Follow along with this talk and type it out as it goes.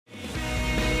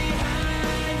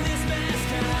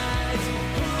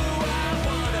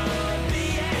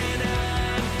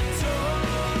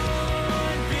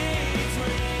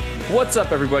What's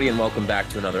up, everybody, and welcome back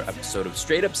to another episode of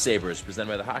Straight Up Sabres, presented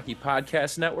by the Hockey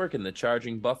Podcast Network and the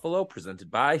Charging Buffalo,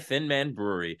 presented by Thin Man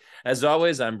Brewery. As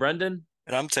always, I'm Brendan.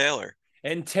 And I'm Taylor.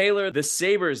 And Taylor, the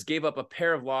Sabres gave up a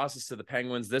pair of losses to the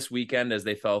Penguins this weekend as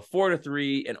they fell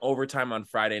 4-3 in overtime on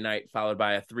Friday night, followed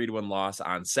by a 3-1 loss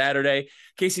on Saturday.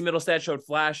 Casey Mittelstadt showed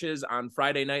flashes on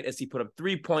Friday night as he put up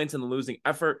 3 points in the losing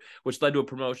effort, which led to a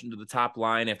promotion to the top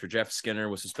line after Jeff Skinner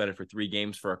was suspended for 3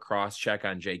 games for a cross-check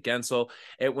on Jake Guentzel.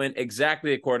 It went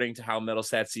exactly according to how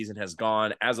Mittelstadt's season has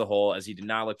gone as a whole, as he did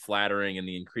not look flattering in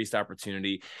the increased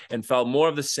opportunity and felt more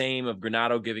of the same of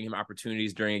Granato giving him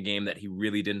opportunities during a game that he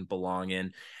really didn't belong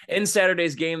in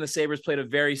Saturday's game, the Sabres played a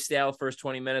very stale first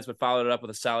 20 minutes, but followed it up with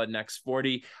a solid next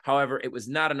 40. However, it was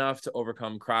not enough to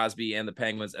overcome Crosby and the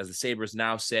Penguins, as the Sabres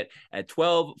now sit at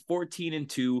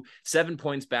 12-14-2, 7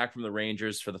 points back from the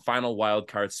Rangers for the final wild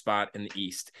card spot in the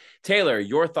East. Taylor,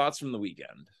 your thoughts from the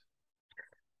weekend?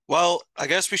 Well, I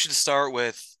guess we should start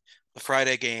with the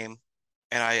Friday game.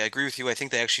 And I agree with you. I think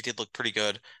they actually did look pretty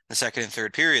good in the second and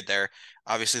third period there.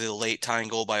 Obviously, the late tying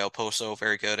goal by Oposo,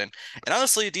 very good. And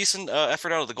honestly, a decent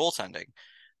effort out of the goaltending.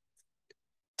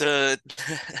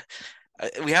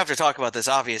 We have to talk about this,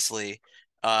 obviously,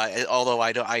 although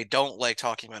I don't like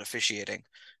talking about officiating.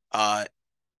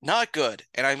 Not good.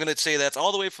 And I'm going to say that's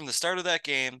all the way from the start of that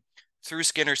game through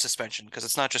Skinner's suspension, because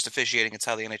it's not just officiating, it's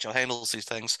how the NHL handles these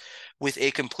things, with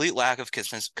a complete lack of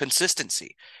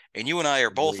consistency. And you and I are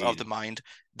both of the mind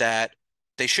that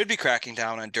they should be cracking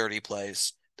down on dirty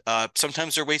plays.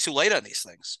 Sometimes they're way too late on these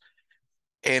things.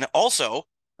 And also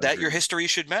that your history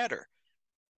should matter.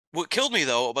 What killed me,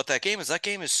 though, about that game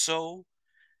is so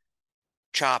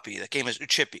choppy. That game is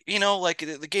chippy. You know, like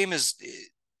the game is,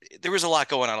 there was a lot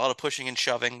going on, a lot of pushing and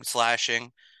shoving,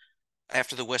 slashing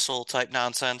after the whistle type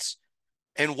nonsense.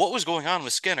 And what was going on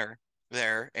with Skinner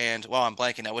there? And, well, I'm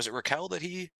blanking now. Was it Raquel that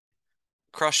he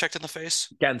cross-checked in the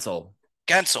face? Guentzel,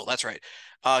 that's right.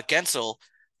 Guentzel,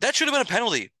 that should have been a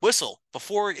penalty whistle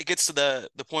before it gets to the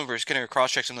point where Skinner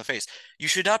cross-checks in the face. You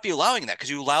should not be allowing that, because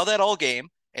you allow that all game,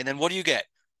 and then what do you get?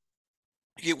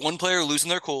 You get one player losing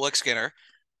their cool like Skinner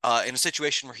in a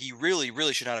situation where he really,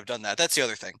 really should not have done that. That's the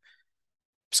other thing.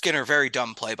 Skinner, very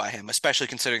dumb play by him, especially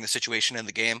considering the situation in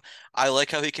the game. I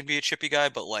like how he can be a chippy guy,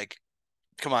 but, like,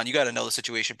 come on, you got to know the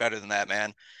situation better than that,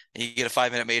 man. And you get a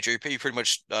 5-minute major. You pretty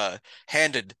much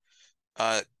handed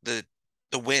the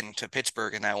win to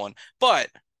Pittsburgh in that one. But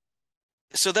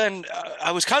so then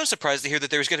I was kind of surprised to hear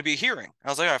that there was going to be a hearing. I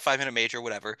was like, all right, 5-minute major,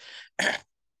 whatever.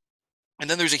 And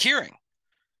then there's a hearing.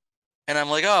 And I'm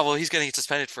like, oh, well, he's going to get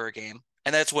suspended for a game.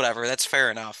 And that's whatever. That's fair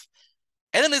enough.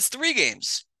 And then it's 3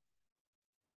 games.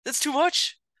 That's too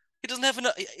much. He doesn't have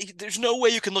enough. There's no way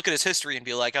you can look at his history and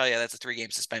be like, oh, yeah, that's a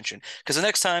 3-game suspension. Because the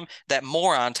next time that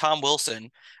moron, Tom Wilson,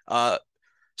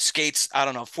 skates, I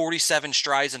don't know, 47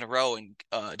 strides in a row and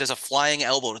does a flying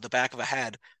elbow to the back of a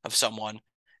head of someone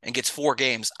and gets 4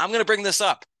 games, I'm going to bring this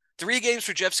up. 3 games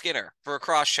for Jeff Skinner for a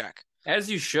cross check. As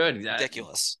you should.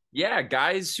 Ridiculous. Yeah,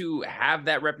 guys who have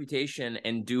that reputation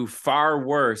and do far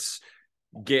worse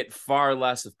get far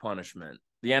less of punishment.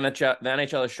 The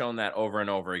NHL has shown that over and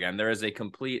over again. There is a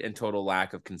complete and total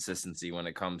lack of consistency when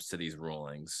it comes to these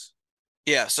rulings.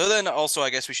 Yeah, so then also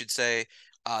I guess we should say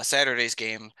Saturday's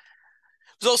game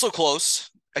was also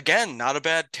close. Again, not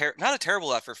a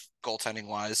terrible effort goaltending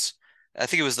wise. I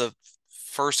think it was the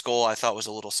first goal I thought was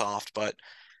a little soft, but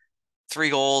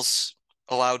 3 goals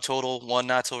allowed total, 1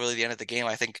 not till really the end of the game.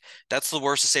 I think that's the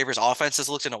worst the Sabres offense has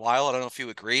looked in a while. I don't know if you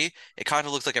agree. It kind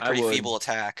of looked like a pretty feeble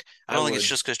attack. I don't think it's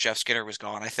just because Jeff Skinner was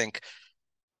gone. I think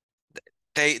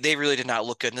they really did not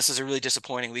look good. And this is a really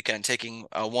disappointing weekend, taking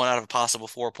 1 out of a possible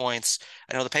 4 points.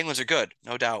 I know the Penguins are good,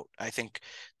 no doubt. I think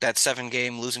that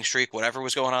 7-game losing streak, whatever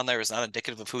was going on there, is not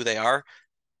indicative of who they are.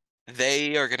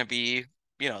 They are going to be,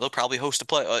 they'll probably host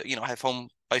have home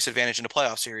ice advantage in the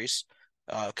playoff series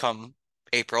come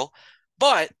April.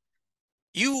 But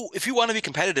if you want to be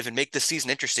competitive and make this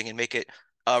season interesting and make it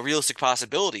a realistic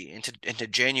possibility into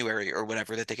January or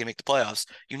whatever that they can make the playoffs,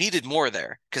 you needed more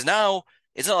there. Because now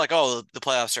it's not like, oh, the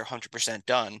playoffs are 100%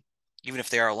 done, even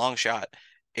if they are a long shot.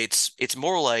 It's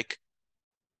more like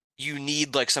you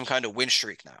need like some kind of win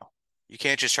streak now. You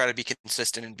can't just try to be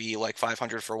consistent and be like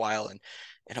 500 for a while and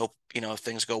hope, if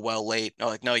things go well late.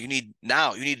 No, you need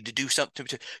to do something.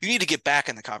 You need to get back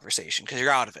in the conversation because you're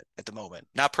out of it at the moment.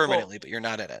 Not permanently, but you're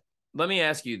not in it. Let me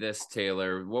ask you this,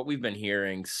 Taylor. What we've been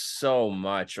hearing so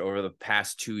much over the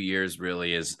past 2 years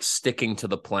really is sticking to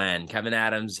the plan. Kevin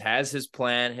Adams has his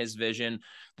plan, his vision,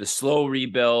 the slow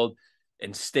rebuild,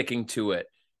 and sticking to it.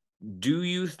 Do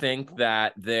you think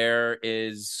that there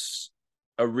is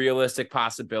a realistic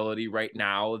possibility right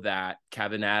now that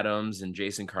Kevin Adams and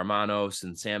Jason Karmanos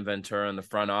and Sam Ventura in the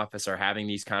front office are having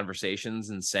these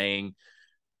conversations and saying,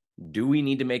 do we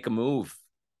need to make a move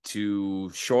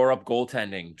to shore up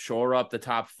goaltending, shore up the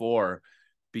top four,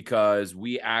 because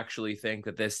we actually think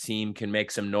that this team can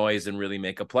make some noise and really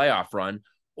make a playoff run?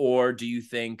 Or do you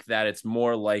think that it's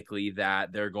more likely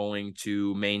that they're going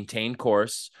to maintain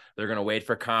course? They're going to wait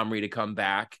for Comrie to come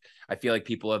back. I feel like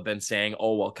people have been saying,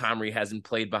 oh, well, Comrie hasn't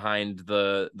played behind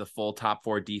the full top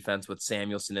four defense with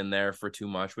Samuelsson in there for too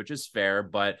much, which is fair,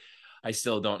 but I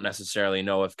still don't necessarily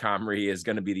know if Comrie is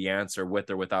going to be the answer with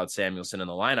or without Samuelsson in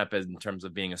the lineup in terms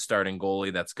of being a starting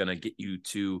goalie that's going to get you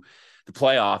to the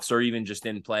playoffs or even just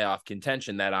in playoff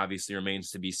contention. That obviously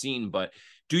remains to be seen. But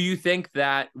do you think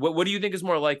that what do you think is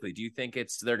more likely? Do you think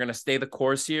they're going to stay the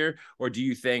course here, or do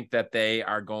you think that they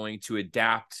are going to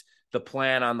adapt the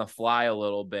plan on the fly a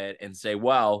little bit and say,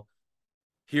 well,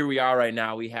 here we are right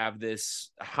now. We have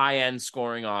this high-end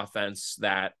scoring offense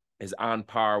that is on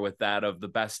par with that of the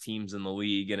best teams in the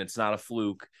league, and it's not a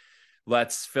fluke.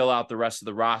 Let's fill out the rest of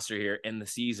the roster here in the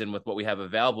season with what we have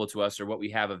available to us or what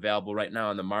we have available right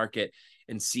now in the market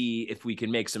and see if we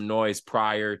can make some noise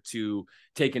prior to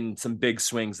taking some big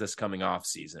swings this coming off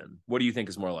season. What do you think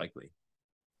is more likely?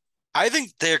 I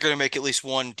think they're going to make at least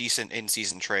one decent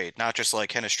in-season trade, not just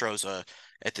like Hinostroza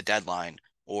at the deadline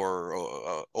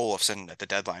or Olofsson at the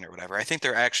deadline or whatever. I think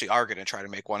they're actually are going to try to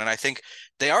make one, and I think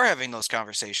they are having those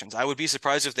conversations. I would be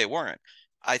surprised if they weren't.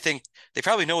 I think they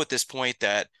probably know at this point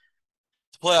that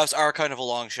the playoffs are kind of a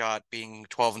long shot, being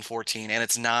 12 and 14, and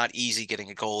it's not easy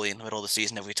getting a goalie in the middle of the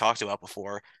season, as we talked about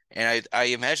before. And I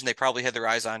imagine they probably had their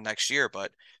eyes on next year,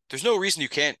 but there's no reason you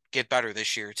can't get better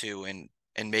this year too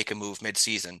and make a move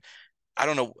mid-season. I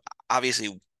don't know.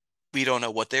 Obviously, we don't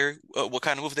know what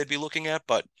kind of move they'd be looking at,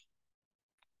 but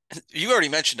you already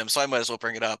mentioned them, so I might as well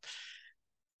bring it up.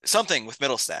 Something with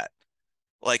Middlestat.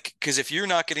 Like, because if you're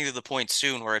not getting to the point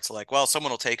soon where it's like, well,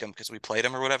 someone will take him because we played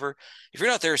him or whatever. If you're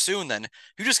not there soon, then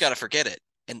you just got to forget it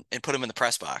and put him in the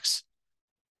press box.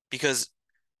 Because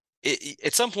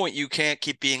at some point, you can't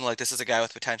keep being like, this is a guy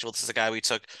with potential. This is a guy we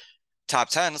took top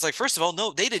 10. It's like, first of all,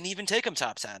 no, they didn't even take him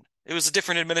top 10. It was a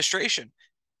different administration.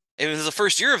 It was the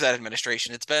first year of that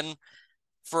administration. It's been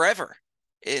forever.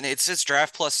 And it's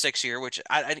draft plus 6 year, which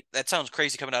I that sounds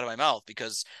crazy coming out of my mouth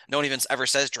because no one even ever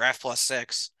says draft plus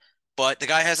 6. But the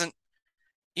guy hasn't,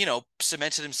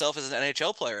 cemented himself as an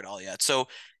NHL player at all yet. So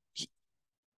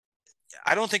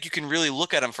I don't think you can really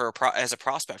look at him as a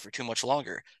prospect for too much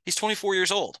longer. He's 24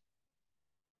 years old,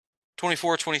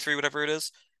 24, 23, whatever it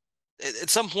is. At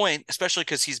some point, especially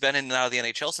because he's been in and out of the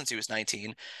NHL since he was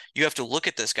 19, you have to look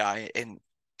at this guy and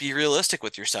be realistic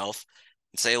with yourself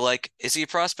and say, like, is he a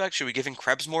prospect? Should we give him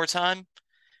Krebs more time?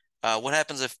 What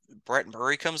happens if Brett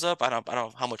Murray comes up? I don't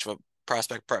know how much of a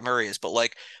prospect Brett Murray is, but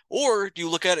like, or do you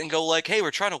look at it and go like, hey,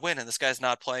 we're trying to win and this guy's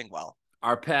not playing well?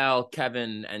 Our pal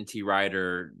Kevin NT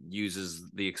Ryder uses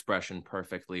the expression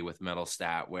perfectly with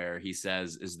Middlestat, where he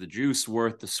says, is the juice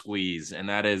worth the squeeze? And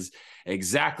that is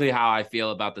exactly how I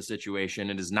feel about the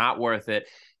situation. It is not worth it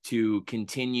to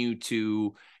continue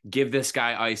to give this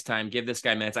guy ice time, give this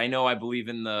guy minutes. I know, I believe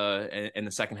in the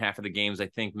second half of the games, I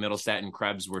think Middlestat and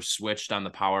Krebs were switched on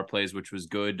the power plays, which was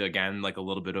good. Again, like a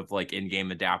little bit of like in-game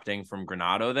adapting from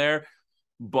Granato there.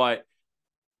 But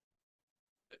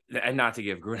and not to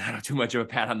give Granato too much of a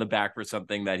pat on the back for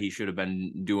something that he should have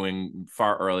been doing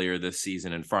far earlier this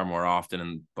season and far more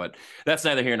often. But that's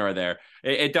neither here nor there.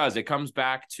 It comes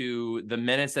back to the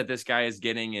minutes that this guy is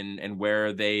getting and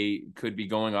where they could be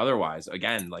going otherwise.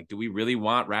 Again, like, do we really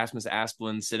want Rasmus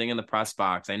Asplund sitting in the press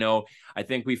box? I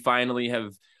think we finally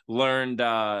have learned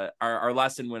our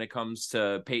lesson when it comes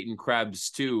to Peyton Krebs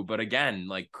too. But again,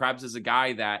 like, Krebs is a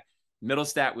guy that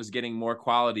Middlestat was getting more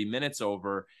quality minutes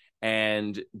over.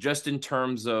 And just in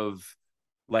terms of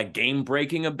like game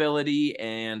breaking ability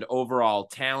and overall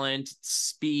talent,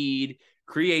 speed,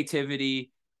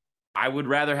 creativity, I would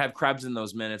rather have Krebs in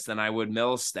those minutes than I would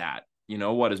Middlestat.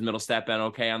 What has Middlestat been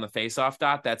okay on the faceoff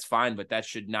dot? That's fine, but that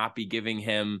should not be giving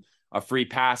him a free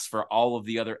pass for all of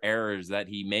the other errors that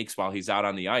he makes while he's out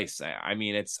on the ice. I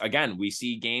mean, it's, again, we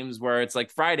see games where it's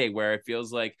like Friday where it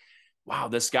feels like, wow,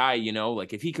 this guy,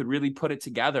 like if he could really put it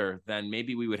together, then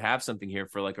maybe we would have something here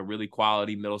for like a really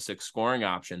quality middle six scoring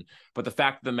option. But the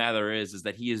fact of the matter is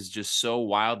that he is just so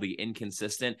wildly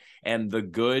inconsistent and the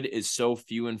good is so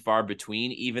few and far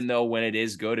between, even though when it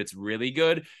is good, it's really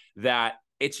good, that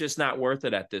it's just not worth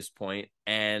it at this point.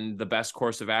 And the best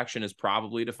course of action is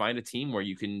probably to find a team where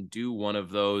you can do one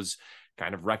of those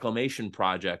kind of reclamation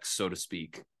projects, so to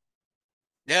speak.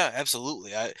 Yeah,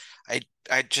 absolutely.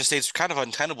 I just say it's kind of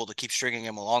untenable to keep stringing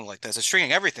him along like this. It's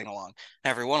stringing everything along,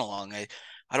 everyone along.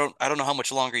 I don't know how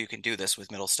much longer you can do this with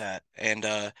Middlestat.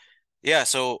 And yeah,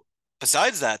 so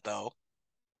besides that though,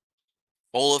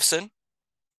 Olafson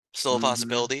still a Hmm.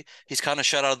 possibility. He's kind of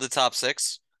shut out of the top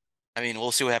six. I mean,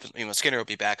 we'll see what happens. Skinner will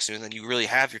be back soon. Then you really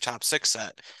have your top six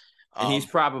set. And he's Um,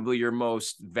 probably your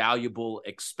most valuable,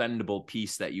 expendable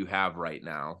piece that you have right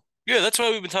now. yeah, that's why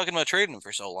we've been talking about trading him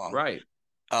for so long. Right.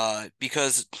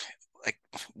 Because like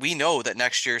we know that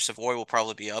next year Savoy will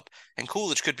probably be up and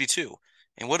Coolidge could be too.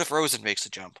 And what if Rosen makes the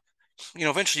jump?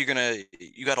 Eventually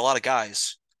you got a lot of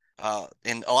guys.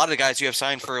 And a lot of the guys you have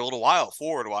signed for a little while,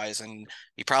 forward wise, and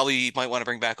you probably might want to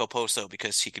bring back Oposo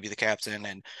because he could be the captain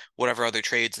and whatever other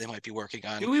trades they might be working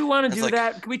on. Do we want to It's do like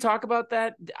that? Can we talk about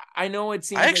that? I know it I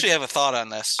seems like actually have a thought on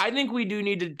this. I think we do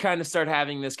need to kind of start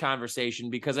having this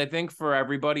conversation because I think for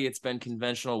everybody, it's been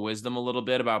conventional wisdom a little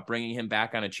bit about bringing him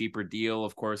back on a cheaper deal.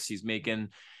 Of course, he's making,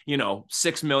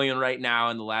 6 million right now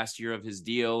in the last year of his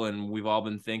deal. And we've all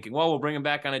been thinking, well, we'll bring him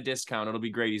back on a discount. It'll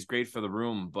be great. He's great for the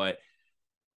room. But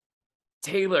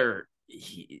Taylor,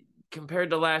 compared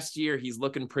to last year, he's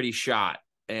looking pretty shot.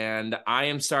 And I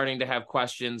am starting to have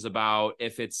questions about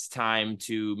if it's time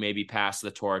to maybe pass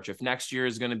the torch. If next year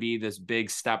is going to be this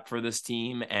big step for this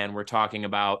team, and we're talking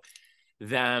about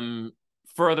them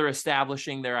further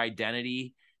establishing their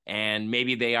identity, and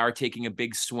maybe they are taking a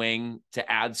big swing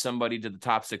to add somebody to the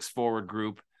top six forward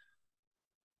group,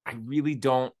 I really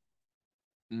don't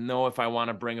know if I want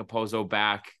to bring a Pozo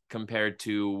back compared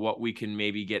to what we can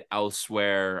maybe get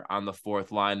elsewhere on the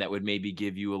fourth line that would maybe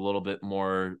give you a little bit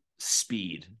more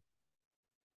speed.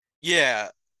 Yeah,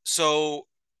 so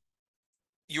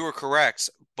you were correct,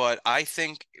 but I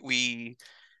think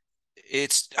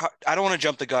it's I don't want to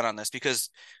jump the gun on this because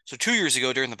so 2 years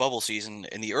ago during the bubble season,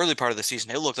 in the early part of the season,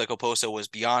 it looked like Oposo was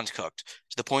beyond cooked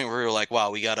to the point where we were like,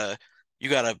 wow, you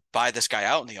gotta buy this guy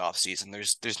out in the off season.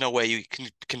 There's no way you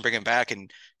can bring him back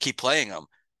and keep playing him.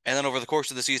 And then over the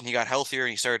course of the season, he got healthier and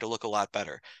he started to look a lot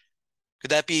better.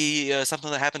 Could that be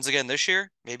something that happens again this year?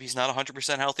 Maybe he's not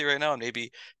 100% healthy right now, and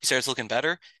maybe he starts looking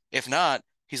better. If not,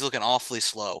 he's looking awfully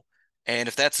slow. And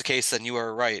if that's the case, then you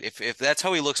are right. If that's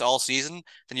how he looks all season,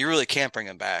 then you really can't bring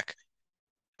him back.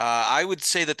 I would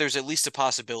say that there's at least a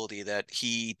possibility that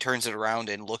he turns it around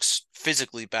and looks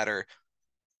physically better.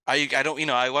 I don't,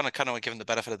 I want to kind of give him the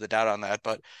benefit of the doubt on that,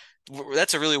 but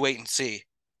that's a really wait and see.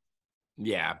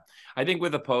 Yeah. I think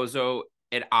with Opozo,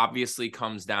 it obviously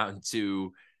comes down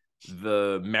to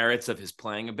the merits of his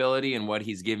playing ability and what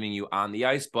he's giving you on the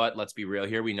ice. But let's be real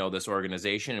here. We know this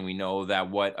organization and we know that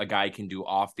what a guy can do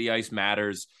off the ice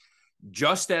matters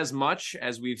just as much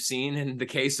as we've seen in the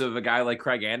case of a guy like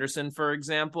Craig Anderson, for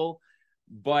example.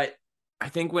 But I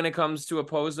think when it comes to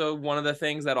Opozo, one of the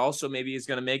things that also maybe is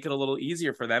going to make it a little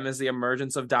easier for them is the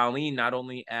emergence of Dahlin, not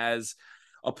only as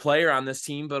a player on this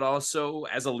team, but also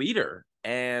as a leader.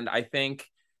 And I think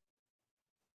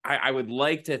I would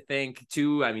like to think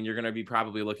too. I mean, you're going to be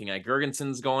probably looking at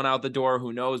Girgensons going out the door.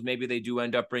 Who knows? Maybe they do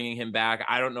end up bringing him back.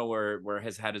 I don't know where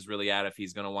his head is really at, if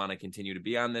he's going to want to continue to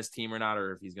be on this team or not,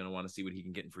 or if he's going to want to see what he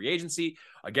can get in free agency.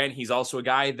 Again, he's also a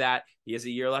guy that he has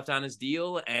a year left on his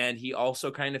deal, and he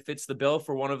also kind of fits the bill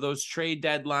for one of those trade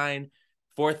deadline,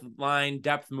 fourth line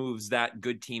depth moves that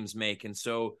good teams make. And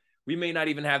so we may not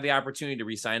even have the opportunity to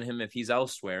re-sign him if he's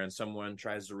elsewhere and someone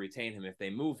tries to retain him if they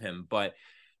move him. But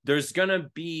there's going to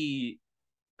be,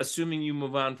 assuming you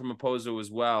move on from Opozo as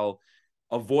well,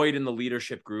 a void in the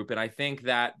leadership group. And I think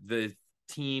that the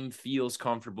team feels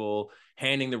comfortable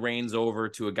handing the reins over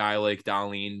to a guy like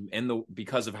Dahlin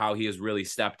because of how he has really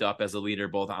stepped up as a leader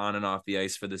both on and off the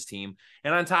ice for this team.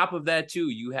 And on top of that too,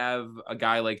 you have a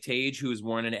guy like Tage who's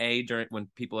worn an A during when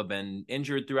people have been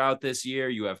injured throughout this year.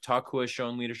 You have Tuck who has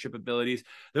shown leadership abilities.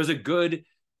 There's a good,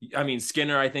 I mean,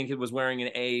 Skinner, I think it was wearing an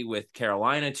A with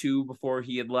Carolina too before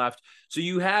he had left. So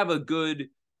you have a good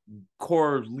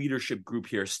core leadership group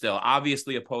here still.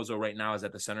 Obviously, Opozo right now is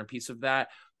at the centerpiece of that,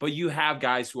 but you have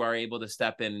guys who are able to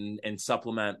step in and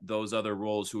supplement those other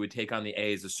roles who would take on the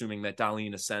A's, assuming that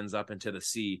Dahlin ascends up into the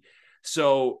C.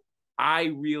 So I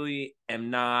really am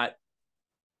not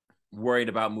worried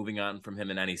about moving on from him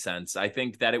in any sense. I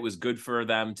think that it was good for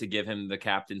them to give him the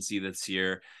captaincy this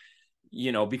year,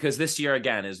 because this year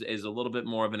again is a little bit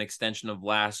more of an extension of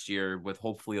last year with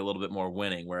hopefully a little bit more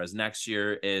winning. Whereas next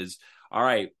year is, all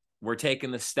right, we're taking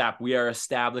the step. We are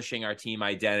establishing our team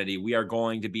identity. We are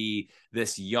going to be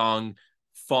this young,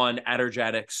 fun,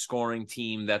 energetic scoring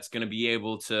team that's going to be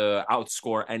able to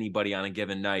outscore anybody on a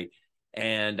given night.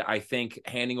 And I think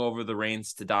handing over the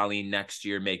reins to Dahlin next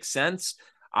year makes sense.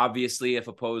 Obviously, if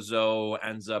Opozo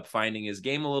ends up finding his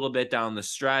game a little bit down the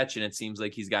stretch and it seems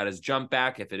like he's got his jump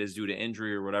back, if it is due to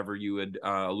injury or whatever you had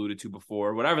alluded to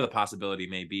before, whatever the possibility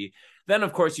may be, then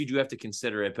of course you do have to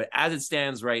consider it. But as it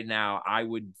stands right now, I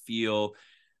would feel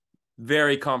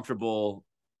very comfortable,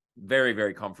 very,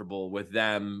 very comfortable with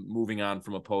them moving on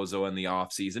from Opozo in the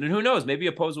offseason. And who knows, maybe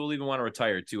Opozo will even want to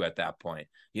retire too at that point.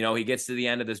 You know, he gets to the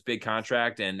end of this big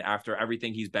contract, and after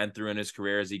everything he's been through in his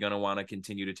career, is he going to want to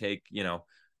continue to take, you know,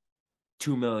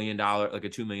 $2 million, like a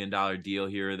 $2 million deal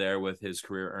here or there with his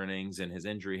career earnings and his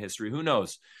injury history? Who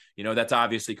knows? You know, that's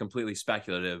obviously completely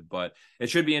speculative, but it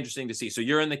should be interesting to see. So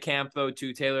you're in the camp though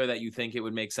too, Taylor, that you think it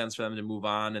would make sense for them to move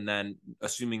on, and then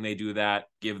assuming they do that,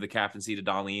 give the captaincy to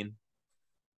Dahlin.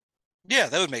 Yeah,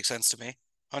 that would make sense to me.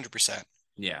 100%.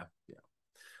 Yeah.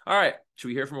 All right. Should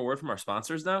we hear from a word from our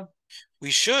sponsors now?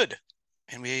 We should.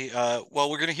 And we're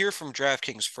going to hear from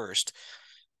DraftKings first.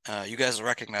 You guys will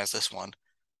recognize this one.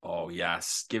 Oh,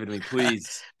 yes. Give it to me,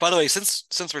 please. By the way, since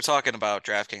we're talking about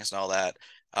DraftKings and all that,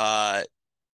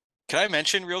 can I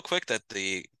mention real quick that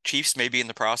the Chiefs may be in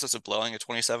the process of blowing a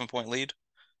 27-point lead?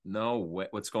 No,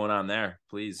 what's going on there?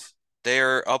 Please.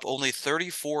 They're up only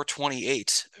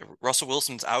 34-28. Russell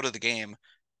Wilson's out of the game.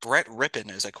 Brett Rippon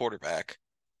is at quarterback.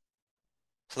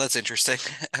 So that's interesting.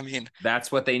 I mean,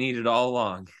 that's what they needed all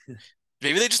along.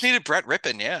 Maybe they just needed Brett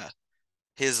Rippon, yeah.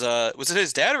 Was it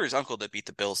his dad or his uncle that beat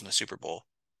the Bills in the Super Bowl?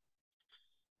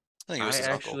 I think it was his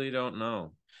uncle. I actually don't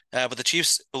know. But the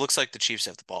Chiefs, it looks like the Chiefs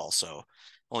have the ball, so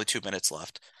only 2 minutes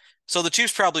left. So the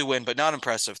Chiefs probably win, but not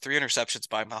impressive. 3 interceptions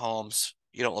by Mahomes.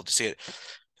 You don't love to see it.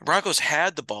 The Broncos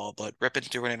had the ball, but Rippon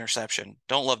threw an interception.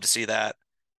 Don't love to see that.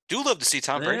 Do love to see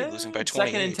Tom Brady losing by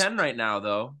 28. 2nd and 10 right now,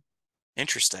 though.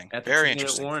 Interesting. At the Very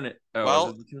interesting.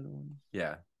 Well,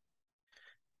 yeah.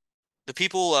 The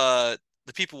people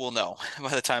will know by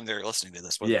the time they're listening to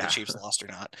this whether the Chiefs lost or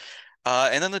not.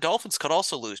 And then the Dolphins could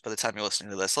also lose by the time you're listening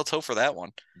to this. Let's hope for that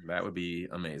one. That would be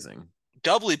amazing.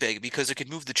 Doubly big because it could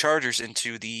move the Chargers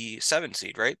into the 7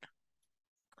 seed, right?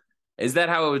 Is that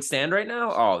how it would stand right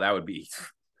now? Oh, that would be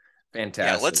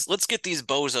fantastic. Yeah, let's get these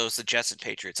bozos, the Jets and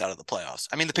Patriots, out of the playoffs.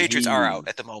 I mean, the Patriots are out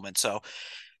at the moment, so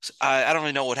I don't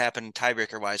really know what happened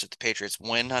tiebreaker-wise if the Patriots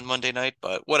win on Monday night,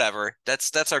 but whatever.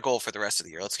 That's our goal for the rest of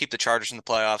the year. Let's keep the Chargers in the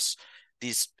playoffs.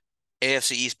 These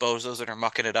AFC East bozos that are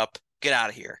mucking it up, get out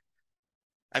of here.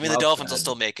 I mean, the Dolphins will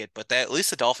still make it, but at least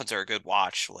the Dolphins are a good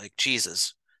watch. Like,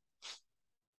 Jesus.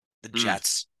 The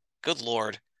Jets. Good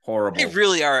Lord. Horrible. They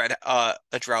really are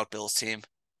a drought Bills team.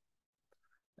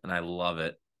 And I love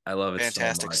it. I love it.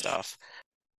 Fantastic so much. Stuff.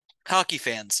 Hockey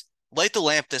fans, light the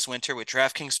lamp this winter with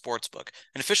DraftKings Sportsbook,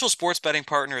 an official sports betting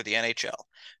partner of the NHL.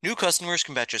 New customers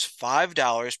can bet just $5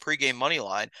 pregame money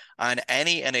line on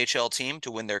any NHL team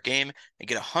to win their game and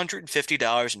get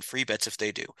 $150 in free bets if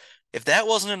they do. If that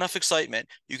wasn't enough excitement,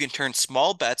 you can turn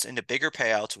small bets into bigger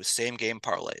payouts with same-game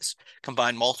parlays.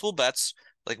 Combine multiple bets,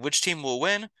 like which team will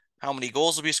win, how many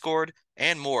goals will be scored,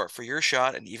 and more for your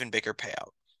shot at an even bigger payout.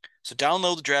 So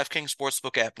download the DraftKings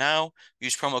Sportsbook app now,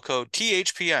 use promo code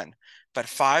THPN, bet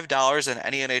 $5 on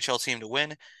any NHL team to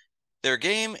win their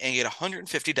game and get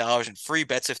 $150 in free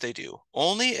bets if they do.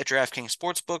 Only at DraftKings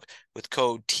Sportsbook with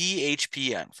code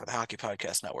THPN for the Hockey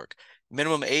Podcast Network.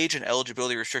 Minimum age and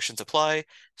eligibility restrictions apply.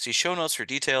 See show notes for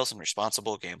details and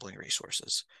responsible gambling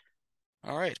resources.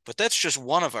 All right, but that's just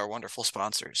one of our wonderful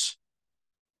sponsors.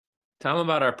 Tell them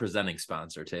about our presenting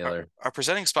sponsor, Taylor. Our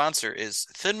presenting sponsor is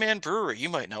Thin Man Brewery. You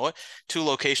might know it. 2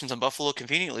 locations in Buffalo,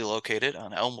 conveniently located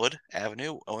on Elmwood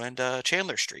Avenue and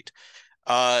Chandler Street.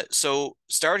 So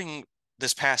starting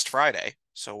this past Friday,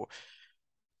 so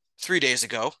 3 days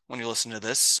ago, when you listen to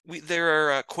this, there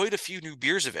are quite a few new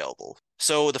beers available.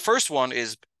 So the first one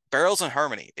is Barrels in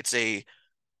Harmony. It's a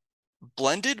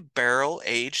blended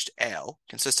barrel-aged ale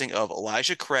consisting of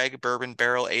Elijah Craig Bourbon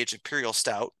Barrel-Aged Imperial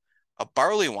Stout, a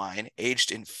barley wine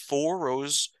aged in 4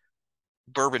 rose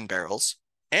bourbon barrels,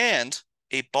 and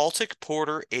a Baltic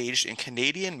porter aged in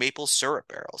Canadian maple syrup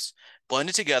barrels,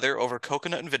 blended together over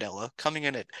coconut and vanilla, coming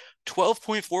in at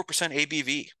 12.4%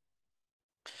 ABV.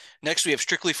 Next, we have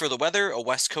Strictly for the Weather, a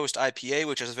West Coast IPA,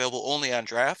 which is available only on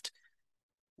draft,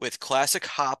 with classic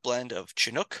hop blend of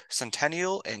Chinook,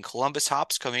 Centennial, and Columbus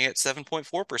hops coming at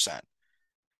 7.4%.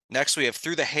 Next, we have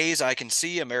Through the Haze I Can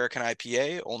See, American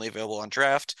IPA, only available on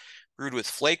draft, brewed with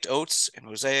flaked oats and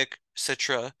Mosaic,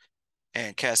 Citra,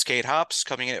 and Cascade hops,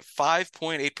 coming in at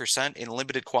 5.8% in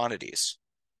limited quantities.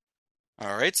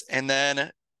 All right, and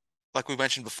then, like we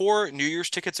mentioned before, New Year's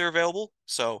tickets are available.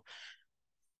 So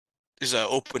there's an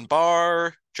open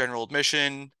bar, general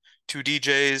admission, 2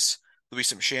 DJs. There'll be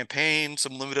some champagne,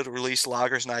 some limited release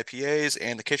lagers and IPAs,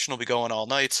 and the kitchen will be going all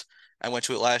night. I went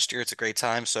to it last year. It's a great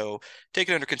time. So take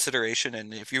it under consideration.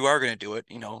 And if you are going to do it,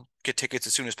 get tickets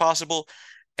as soon as possible.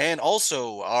 And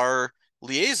also our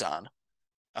liaison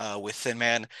with Thin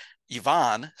Man,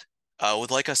 Yvonne,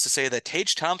 would like us to say that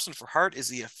Tage Thompson for Hart is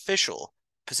the official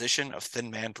position of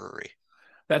Thin Man Brewery.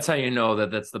 That's how you know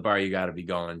that that's the bar you got to be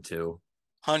going to.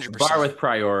 A bar 100%. with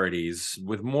priorities,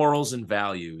 with morals and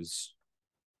values.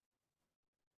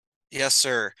 Yes,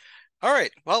 sir. All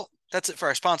right. Well, that's it for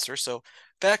our sponsor. So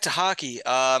back to hockey.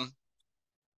 I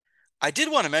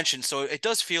did want to mention, so it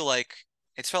does feel like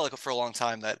it's felt like for a long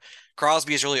time that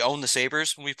Crosby has really owned the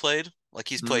Sabres when we played. Like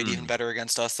he's played even better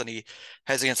against us than he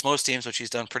has against most teams, which he's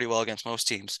done pretty well against most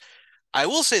teams. I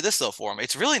will say this though for him,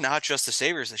 it's really not just the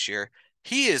Sabres this year.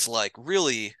 He is like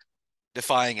really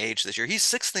defying age this year. He's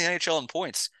sixth in the NHL in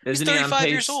points. He's Isn't he on 35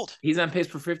 years pace? old. He's on pace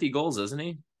for 50 goals, isn't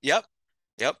he? Yep.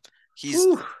 Yep. He's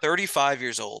Whew. 35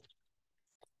 years old.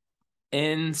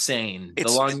 Insane.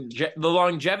 It's The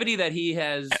longevity that he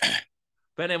has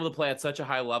been able to play at such a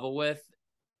high level with,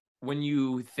 when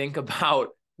you think about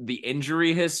the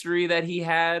injury history that he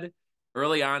had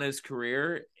early on in his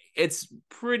career, it's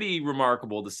pretty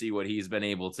remarkable to see what he's been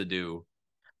able to do.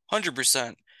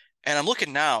 100%. And I'm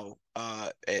looking now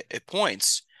at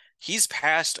points. He's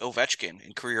passed Ovechkin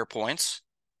in career points.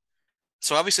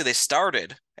 So obviously they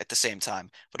started at the same time,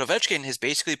 but Ovechkin has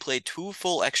basically played 2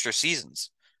 full extra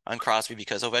seasons on Crosby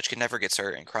because Ovechkin never gets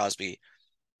hurt and Crosby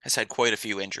has had quite a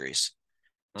few injuries.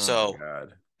 Oh my So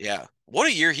God. yeah, what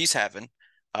a year he's having.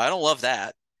 I don't love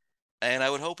that. And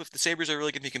I would hope if the Sabres are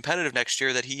really going to be competitive next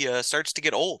year that he starts to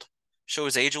get old, show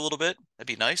his age a little bit. That'd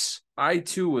be nice. I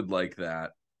too would like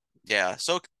that. Yeah,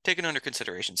 so taken under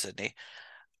consideration, Sydney.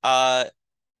 Uh,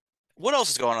 what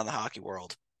else is going on in the hockey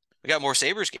world? We got more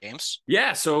Sabres games.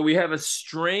 Yeah, so we have a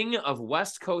string of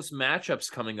West Coast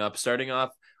matchups coming up, starting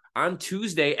off on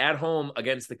Tuesday at home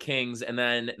against the Kings, and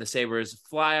then the Sabres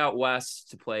fly out west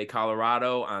to play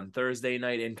Colorado on Thursday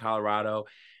night in Colorado,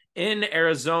 in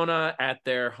Arizona at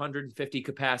their 150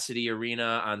 capacity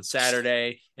arena on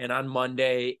Saturday, and on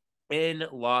Monday in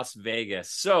Las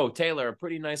Vegas. So, Taylor, a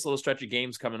pretty nice little stretch of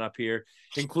games coming up here,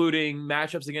 including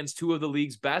matchups against two of the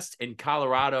league's best in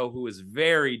Colorado, who is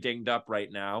very dinged up right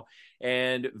now,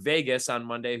 and Vegas on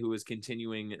Monday, who is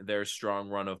continuing their strong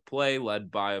run of play,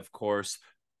 led by, of course,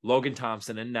 Logan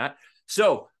Thompson in net.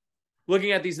 So,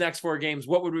 looking at these next four games,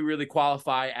 what would we really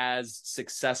qualify as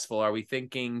successful? Are we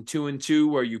thinking 2-2,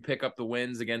 where you pick up the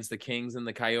wins against the Kings and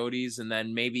the Coyotes, and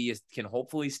then maybe you can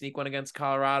hopefully sneak one against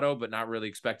Colorado, but not really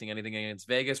expecting anything against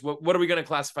Vegas? What are we going to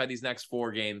classify these next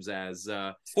four games as?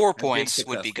 4 points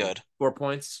would be good. 4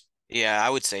 points? Yeah,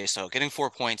 I would say so. Getting 4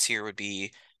 points here would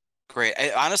be great.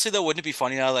 Honestly, though, wouldn't it be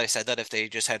funny now that I said that if they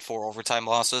just had 4 overtime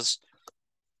losses?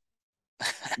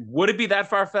 Would it be that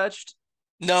far-fetched?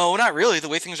 No, not really. The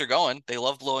way things are going, they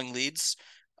love blowing leads.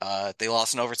 They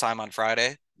lost in overtime on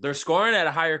Friday. They're scoring at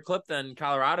a higher clip than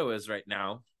Colorado is right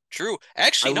now. True. I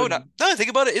Actually, no, would. now that I think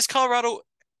about it, is Colorado,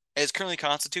 as currently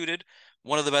constituted,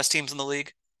 one of the best teams in the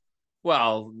league?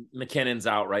 Well, McKinnon's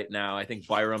out right now. I think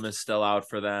Byram is still out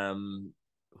for them.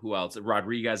 Who else?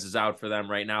 Rodriguez is out for them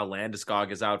right now.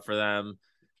 Landeskog is out for them.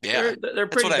 Yeah, They're that's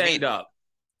pretty what I banged mean. up.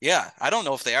 Yeah, I don't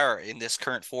know if they are in this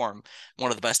current form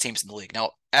one of the best teams in the league. Now,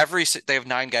 they have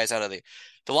 9 guys out of the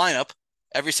lineup.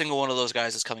 Every single one of those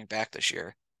guys is coming back this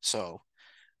year, so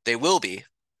they will be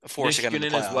a force again in the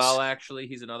Michigan as playoffs. well. Actually,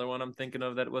 he's another one I'm thinking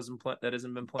of that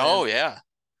hasn't been playing. Oh yeah,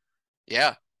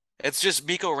 yeah. It's just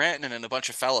Mikko Rantanen and a bunch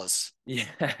of fellas. Yeah,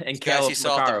 and Guys he Caleb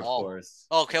saw at the Makar, of mall. course.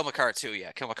 Oh, Cale Makar too.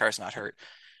 Yeah, Cale Makar's not hurt.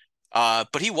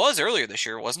 But he was earlier this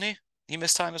year, wasn't he? He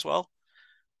missed time as well.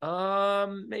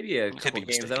 Maybe a I could couple be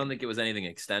games. I don't mistaken. think it was anything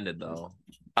extended though.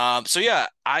 So yeah,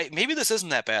 I maybe this isn't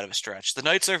that bad of a stretch. The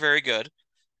Knights are very good.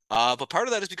 But part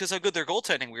of that is because how good their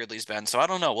goaltending weirdly has been. So I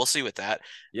don't know. We'll see with that.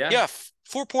 Yeah, Yeah,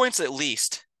 4 points at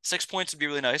least. 6 points would be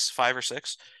really nice. 5 or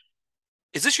 6.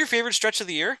 Is this your favorite stretch of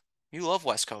the year? You love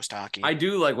West Coast hockey. I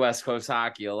do like West Coast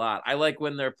hockey a lot. I like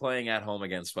when they're playing at home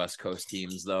against West Coast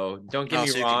teams, though. Don't get Oh, me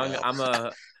so you can wrong.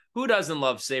 go. Who doesn't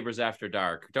love Sabres after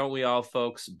dark? Don't we all,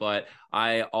 folks? But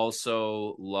I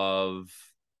also love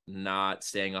not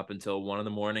staying up until 1 in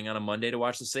the morning on a Monday to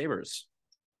watch the Sabres.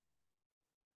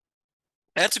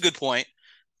 That's a good point.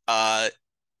 Uh,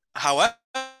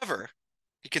 however,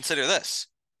 you consider this.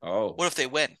 Oh, What if they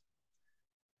win?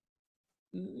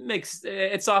 makes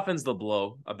it softens the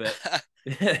blow a bit.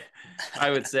 I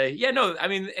would say, yeah, no, I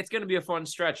mean, it's going to be a fun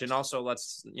stretch. And also,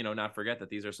 let's, not forget that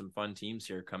these are some fun teams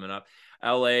here coming up.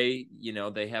 LA,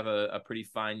 they have a pretty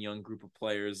fine young group of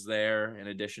players there, in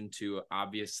addition to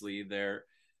obviously their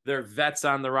their vets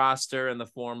on the roster in the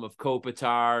form of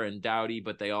Kopitar and Doughty,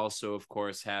 but they also, of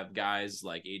course, have guys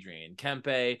like Adrian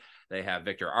Kempe. They have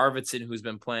Victor Arvidsson, who's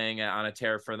been playing on a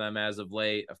tear for them as of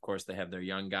late. Of course, they have their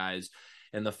young guys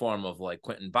in the form of like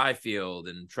Quentin Byfield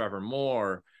and Trevor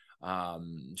Moore,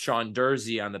 Sean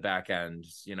Dursey on the back end.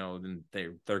 You know,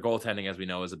 their goaltending, as we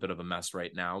know, is a bit of a mess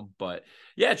right now. But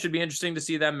yeah, it should be interesting to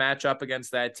see them match up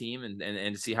against that team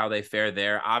and see how they fare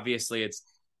there. Obviously, it's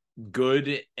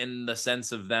good in the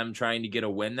sense of them trying to get a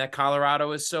win that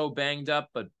Colorado is so banged up,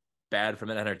 but bad from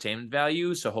an entertainment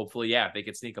value. So hopefully, yeah, if they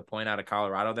could sneak a point out of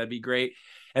Colorado, that'd be great.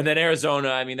 And then Arizona,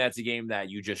 I mean, that's a game that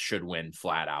you just should win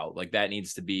flat out. Like that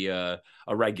needs to be a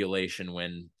regulation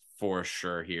win for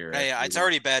sure here. Yeah, it's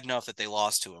already bad enough that they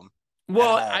lost to them.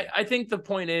 Well, I think the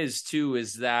point is too,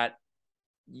 is that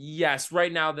yes,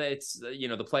 right now that it's,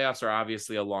 the playoffs are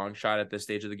obviously a long shot at this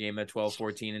stage of the game at 12,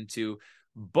 14, and 2,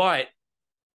 but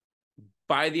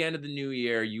by the end of the new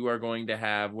year, you are going to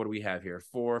have, what do we have here?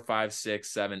 4, 5,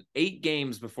 6, 7, 8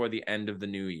 games before the end of the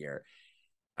new year.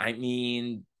 I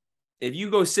mean, if you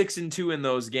go 6-2 in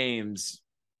those games,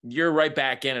 you're right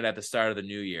back in it at the start of the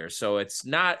new year. So it's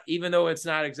not, even though it's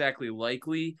not exactly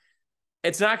likely,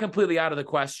 it's not completely out of the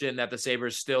question that the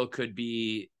Sabres still could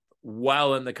be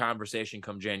well in the conversation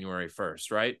come January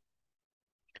 1st, right?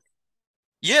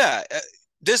 Yeah,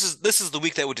 this is the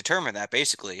week that would determine that,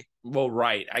 basically. Well,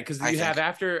 right, because you have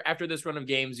after this run of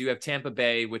games, you have Tampa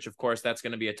Bay, which of course that's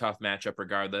going to be a tough matchup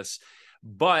regardless.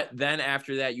 But then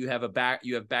after that, you have back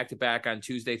to back on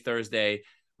Tuesday, Thursday,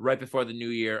 right before the new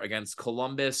year against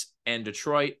Columbus and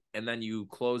Detroit, and then you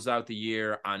close out the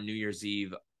year on New Year's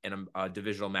Eve in a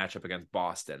divisional matchup against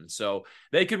Boston. So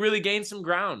they could really gain some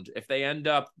ground if they end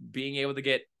up being able to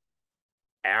get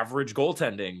average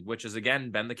goaltending, which has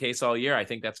again been the case all year. I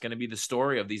think that's going to be the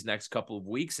story of these next couple of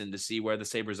weeks, and to see where the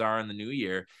Sabres are in the new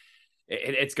year.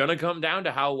 It's going to come down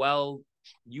to how well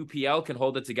UPL can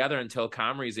hold it together until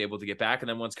Comrie is able to get back. And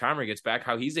then once Comrie gets back,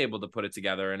 how he's able to put it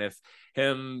together. And if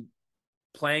him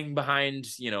playing behind,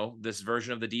 this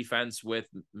version of the defense with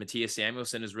Matthias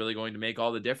Samuelsson is really going to make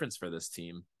all the difference for this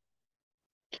team.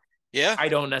 Yeah. I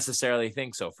don't necessarily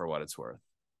think so, for what it's worth.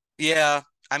 Yeah.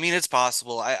 I mean, it's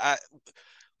possible.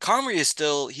 Comrie is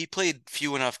still, he played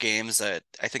few enough games that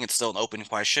I think it's still an open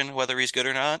question whether he's good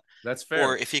or not. That's fair.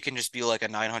 Or if he can just be like a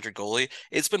 900 goalie.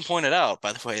 It's been pointed out,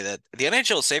 by the way, that the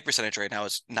NHL save percentage right now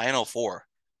is 904.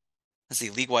 That's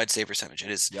the league-wide save percentage. It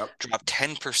has dropped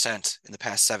 10% in the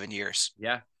past 7 years.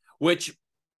 Yeah, which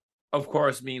of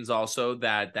course means also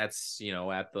that that's,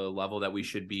 at the level that we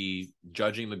should be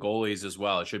judging the goalies as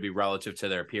well. It should be relative to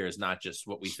their peers, not just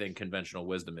what we think conventional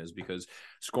wisdom is, because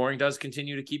scoring does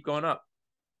continue to keep going up.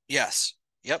 Yes.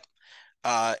 Yep.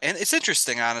 And it's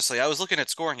interesting, honestly. I was looking at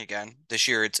scoring again this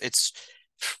year. It's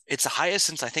the highest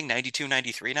since I think 92,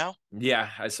 93 now. Yeah,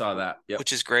 I saw that. Yep.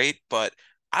 Which is great, but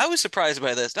I was surprised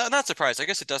by this. Not surprised. I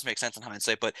guess it does make sense in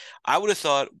hindsight, but I would have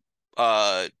thought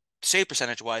save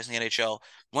percentage wise in the NHL,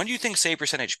 when do you think save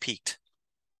percentage peaked?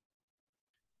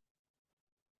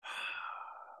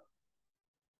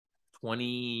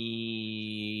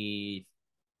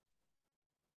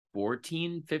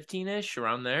 2014, 15-ish,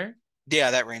 around there.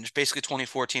 Yeah, that range, basically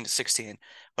 2014 to 16.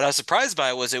 What I was surprised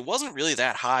by was it wasn't really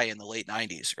that high in the late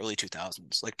 90s, early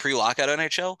 2000s, like pre-lockout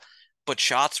NHL, but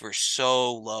shots were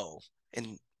so low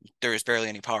and there was barely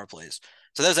any power plays.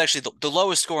 So that was actually the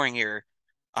lowest scoring year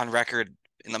on record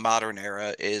in the modern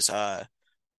era is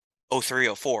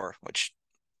 03-04, which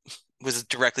was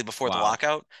directly before the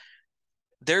lockout.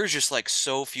 There's just like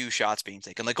so few shots being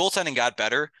taken. The goaltending got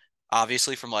better,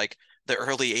 obviously, from like the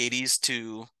early 80s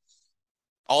to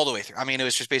all the way through. I mean, it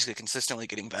was just basically consistently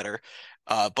getting better.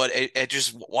 But it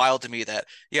just wild to me that,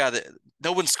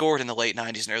 no one scored in the late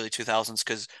 90s and early 2000s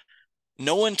because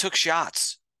no one took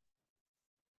shots.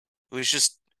 It was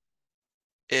just,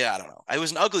 I don't know. It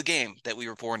was an ugly game that we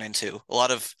were born into. A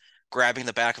lot of grabbing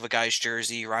the back of a guy's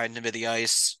jersey, riding him to the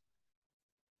ice.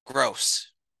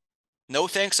 Gross. No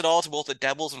thanks at all to both the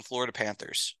Devils and Florida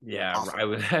Panthers. Yeah, I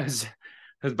was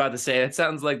about to say, that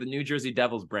sounds like the New Jersey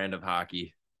Devils brand of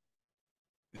hockey.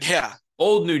 Yeah.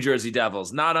 Old New Jersey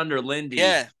Devils, not under Lindy.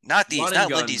 Yeah, not these,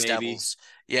 not Lindy's Devils.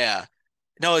 Yeah.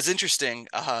 No, it's interesting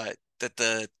that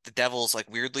the Devils like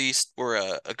weirdly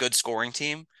were a good scoring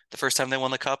team the first time they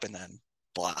won the cup, and then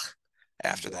blah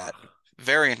after that.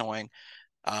 Very annoying.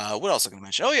 What else am I going to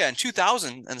mention? Oh yeah, in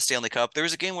 2000 in the Stanley Cup, there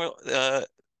was a game where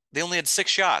they only had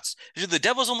 6 shots. The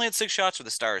Devils only had 6 shots, or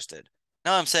the Stars did.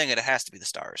 Now I'm saying it has to be the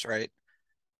Stars, right?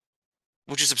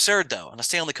 Which is absurd though, in a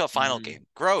Stanley Cup final game.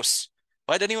 Gross.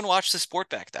 Why didn't anyone watch the sport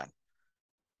back then?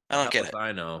 I don't get it.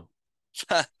 I know.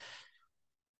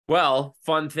 Well,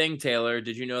 fun thing, Taylor.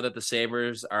 Did you know that the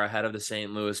Sabres are ahead of the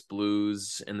St. Louis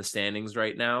Blues in the standings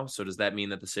right now? So does that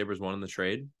mean that the Sabres won in the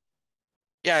trade?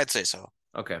 Yeah, I'd say so.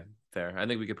 Okay, fair. I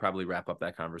think we could probably wrap up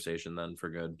that conversation then for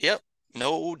good. Yep,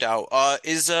 no doubt.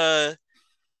 Is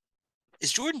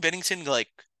Jordan Bennington like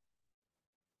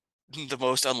the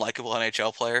most unlikable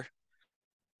NHL player?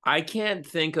 I can't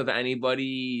think of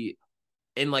anybody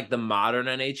in like the modern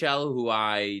NHL who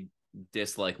I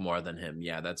dislike more than him.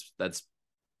 Yeah,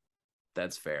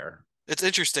 that's fair. It's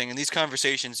interesting in these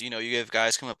conversations. You have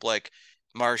guys come up like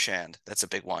Marchand. That's a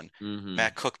big one. Mm-hmm.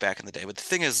 Matt Cook back in the day. But the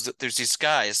thing is, there's these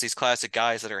guys, these classic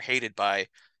guys that are hated by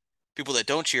people that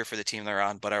don't cheer for the team they're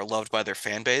on, but are loved by their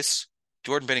fan base.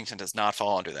 Jordan Bennington does not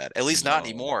fall under that. At least not No.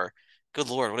 anymore. Good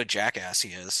Lord, what a jackass he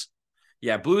is.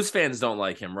 Yeah, Blues fans don't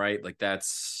like him, right? Like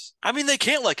that's I mean, they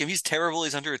can't like him. He's terrible.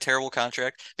 He's under a terrible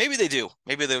contract. Maybe they do.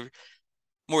 Maybe they're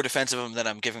more defensive of him than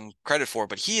I'm giving credit for,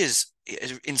 but he is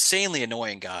an insanely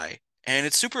annoying guy. And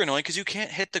it's super annoying because you can't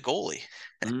hit the goalie.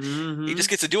 He mm-hmm. just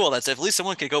gets to do all that stuff. At least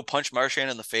someone can go punch Marchand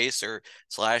in the face or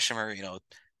slash him or,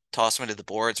 toss him into the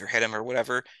boards or hit him or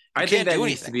whatever. You I think can't that do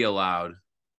needs to anything. be allowed.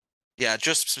 Yeah,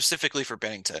 just specifically for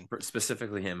Bennington.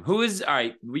 Specifically him. Who is all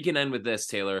right? We can end with this,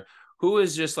 Taylor. Who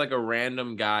is just like a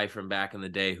random guy from back in the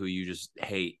day who you just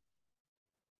hate?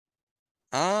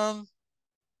 Um,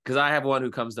 Because I have one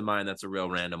who comes to mind that's a real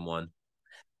random one.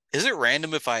 is it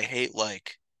random if I hate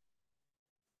like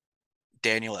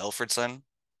Daniel Alfredson?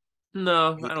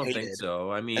 No, Who I don't think hated.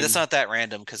 so. I And it's mean, not that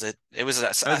random because it was a I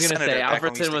was gonna say senator back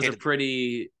when we used Alfredson to was hate a it.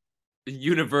 pretty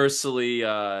universally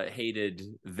hated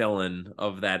villain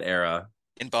of that era.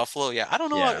 In Buffalo. Yeah, I don't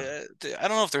know. Yeah. I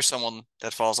don't know if there's someone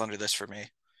that falls under this for me.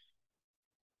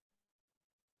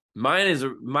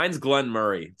 Mine's Glenn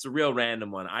Murray. It's a real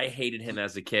random one. I hated him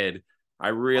as a kid. I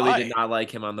really did Why? not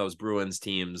like him on those Bruins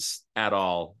teams at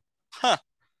all. Huh.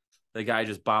 The guy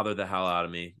just bothered the hell out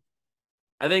of me.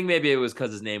 I think maybe it was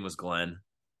because his name was Glenn.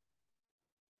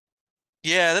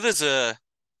 Yeah, that is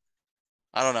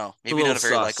I don't know. It's a Maybe little not a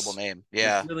very likable sus. name. It's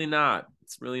Yeah. really not.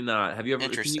 It's really not. Have you ever?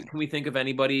 Interesting. Can we think of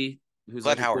anybody who's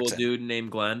Glenn like a cool Howerton. dude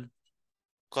named Glenn?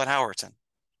 Glenn Howerton.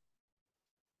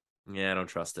 Yeah, I don't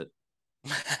trust it.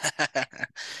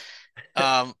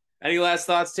 Um, Any last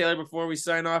thoughts, Taylor, before we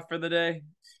sign off for the day?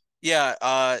 yeah,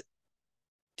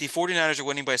 the 49ers are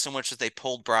winning by so much that they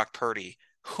pulled Brock Purdy,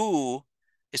 who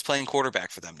is playing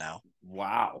quarterback for them now.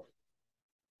 Wow.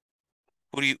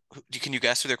 Can you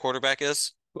guess who their quarterback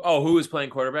is? Oh, who is playing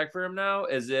quarterback for him now?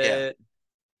 Yeah.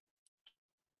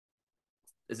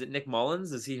 Is it Nick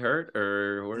Mullins? Is he hurt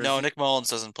or where is No, he? Nick Mullins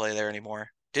doesn't play there anymore.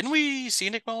 Didn't we see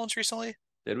Nick Mullins recently?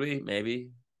 Did we? Maybe.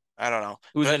 I don't know.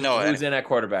 Who's But in no, who's in at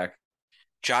quarterback?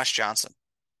 Josh Johnson.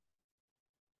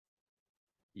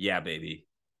 Yeah, baby.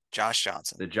 Josh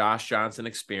Johnson. The Josh Johnson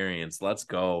experience. Let's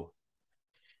go.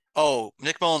 Oh,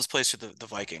 Nick Mullins plays for the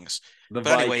Vikings. The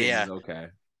But anyway, Vikings. yeah. Okay.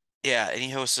 Yeah, and he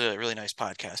hosts a really nice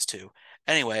podcast too.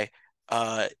 Anyway,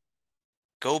 uh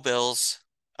go Bills.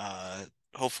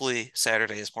 Hopefully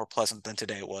Saturday is more pleasant than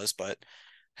today was, but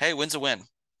hey, win's a win.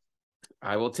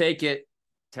 I will take it.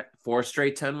 Four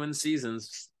straight 10-win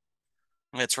seasons.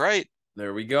 That's right.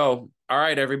 There we go. All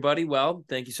right, everybody. Well,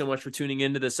 thank you so much for tuning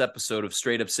into this episode of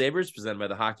Straight Up Sabres, presented by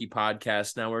the Hockey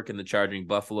Podcast Network and the Charging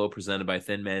Buffalo, presented by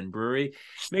Thin Man Brewery.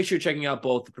 Make sure you're checking out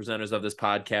both the presenters of this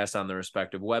podcast on their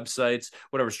respective websites.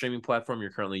 Whatever streaming platform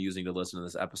you're currently using to listen to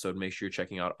this episode, make sure you're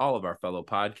checking out all of our fellow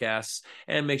podcasts,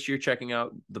 and make sure you're checking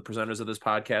out the presenters of this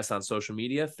podcast on social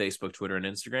media, Facebook, Twitter, and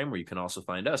Instagram, where you can also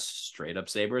find us, Straight Up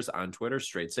Sabres, on Twitter,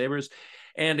 Straight Sabres.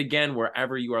 And again,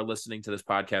 wherever you are listening to this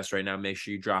podcast right now, make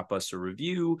sure you drop us a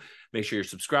review. Make sure you're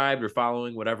subscribed or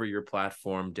following, whatever your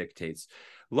platform dictates.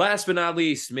 Last but not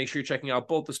least, make sure you're checking out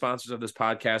both the sponsors of this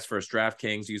podcast. First,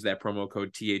 DraftKings. Use that promo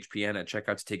code THPN at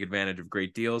checkout to take advantage of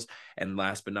great deals. And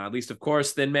last but not least, of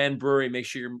course, Thin Man Brewery. Make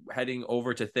sure you're heading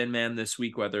over to Thin Man this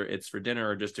week, whether it's for dinner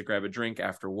or just to grab a drink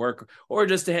after work or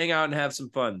just to hang out and have some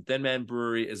fun. Thin Man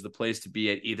Brewery is the place to be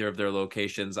at either of their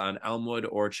locations on Elmwood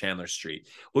or Chandler Street.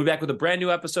 We'll be back with a brand new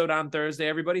episode on Thursday,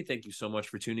 everybody. Thank you so much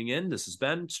for tuning in. This has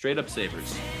been Straight Up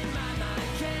Sabres.